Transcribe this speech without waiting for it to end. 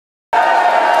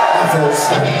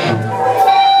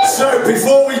So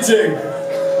before we do,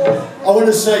 I want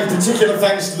to say particular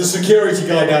thanks to the security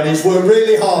guy down here. He's worked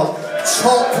really hard.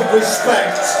 Top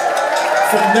respect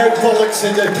for no bollocks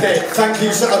in the pit. Thank you,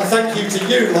 and thank you to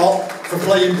you lot for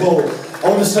playing ball. I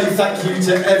want to say thank you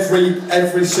to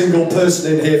every single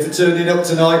person in here for turning up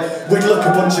tonight. We'd look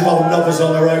a bunch of old nobbers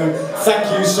on our own.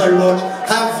 Thank you so much.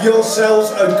 Have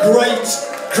yourselves a great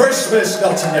Christmas,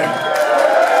 Nottingham.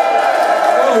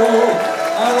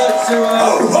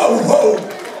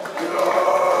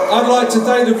 I'd like to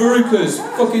thank the Verucas.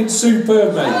 Fucking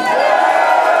superb, mate.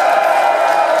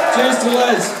 Cheers to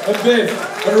Les and Viv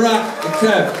and Rat and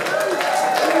Kev.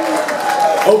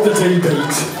 Up the D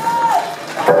beat.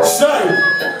 So,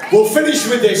 we'll finish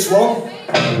with this one.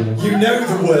 You know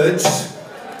the words.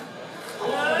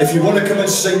 If you want to come and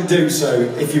sing, do so.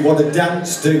 If you want to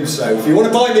dance, do so. If you want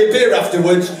to buy me a beer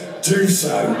afterwards, do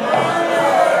so.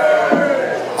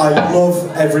 I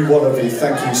love every one of you.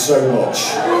 Thank you so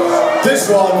much. This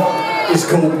one is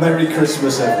called Merry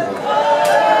Christmas, everyone.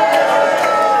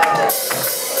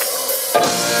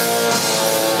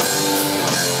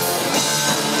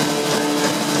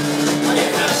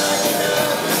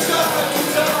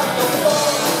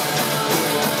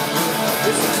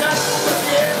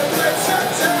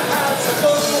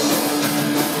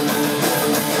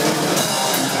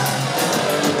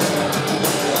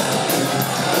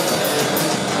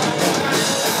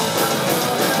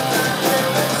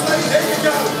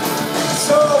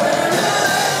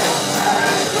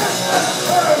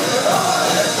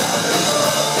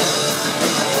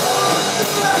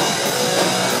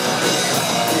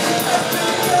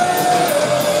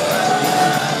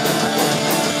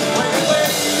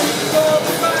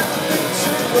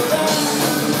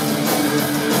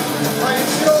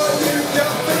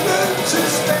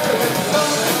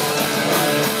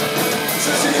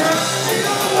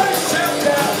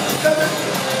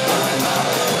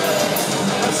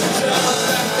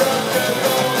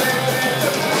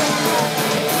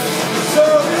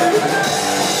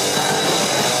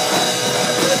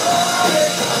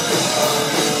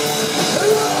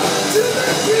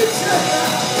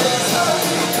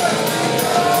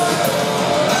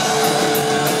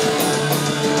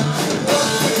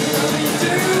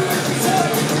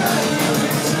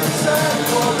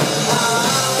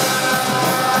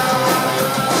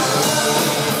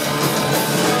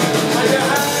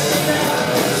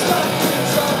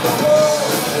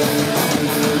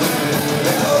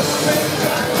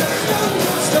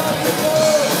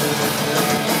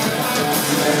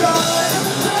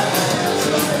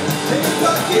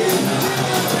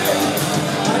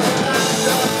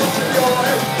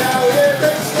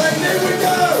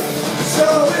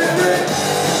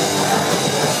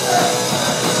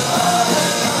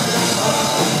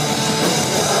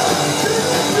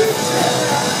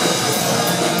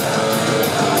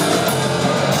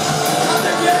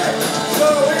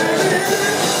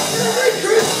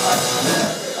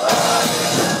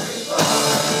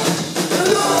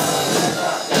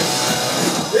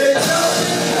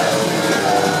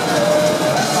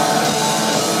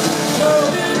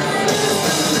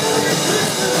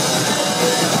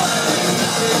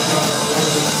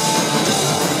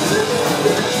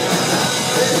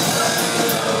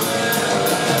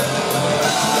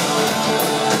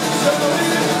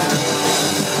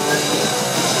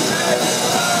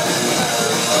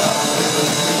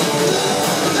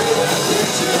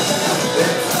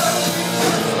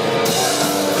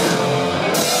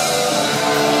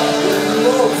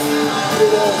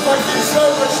 Thank you so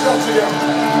much, Nottingham.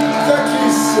 Thank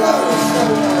you so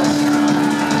much.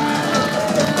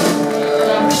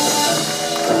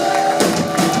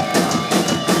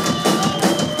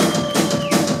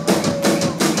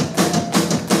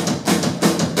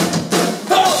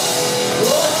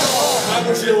 That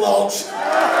was your lot.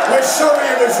 We're sorry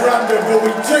it was random, but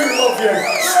we do love you.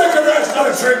 Stick around, have a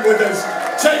drink with us.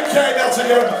 Take care,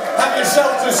 Nottingham. Have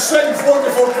yourselves a safe,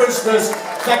 wonderful Christmas.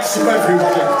 Thanks to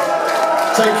everybody.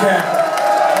 Take care.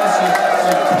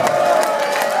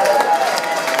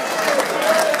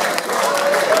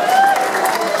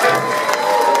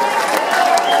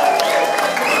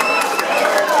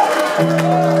 Thank you.